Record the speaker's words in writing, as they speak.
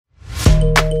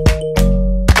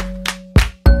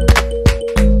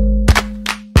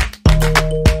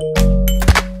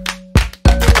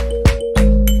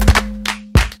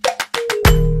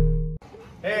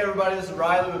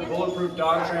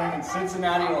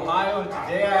Ohio, and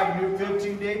today I have a new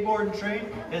 15-day board and train.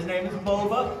 His name is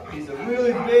Boba. He's a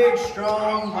really big,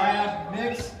 strong lab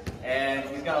mix, and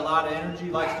he's got a lot of energy.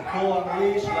 He likes to pull on the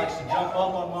leash. He likes to jump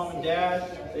up on mom and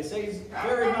dad. They say he's a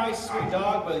very nice, sweet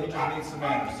dog, but he just needs some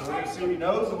manners. So we're going to see what he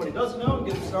knows and what he doesn't know and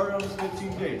get him started on his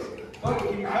 15 days. Boba,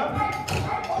 can you come?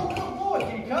 Oh, good boy.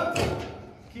 Can you come?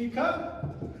 Can you come?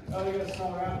 Oh, you got to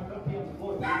slow around. Don't be on the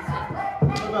floor.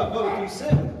 What about Boba? Can you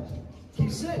sit? Can you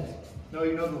sit? No,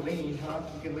 you know the lean, huh?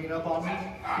 You can lean up on me.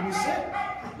 Can you sit?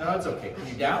 No, it's okay. Can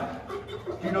you down?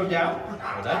 You know down?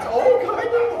 Oh, that's kind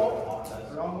of. Oh, that's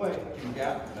the wrong way. Can you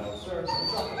down? No, sir. All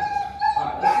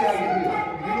right, let's see how you do it.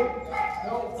 Can you do it?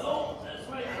 No, that's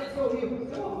right. Let's go here.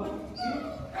 Come on,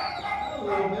 a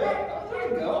little bit. Oh, there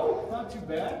you go. Not too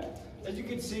bad. As you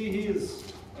can see, he is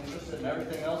interested in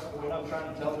everything else but what I'm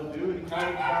trying to tell him to do. He kind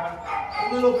of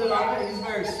got a little bit on it. He's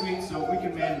very sweet, so we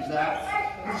can manage that.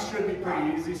 This should be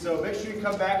pretty easy. So make sure you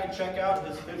come back and check out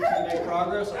his 15-day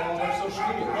progress on our social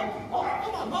media. Thank you. Oh,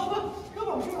 come on, Boba. Come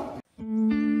on, come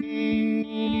on.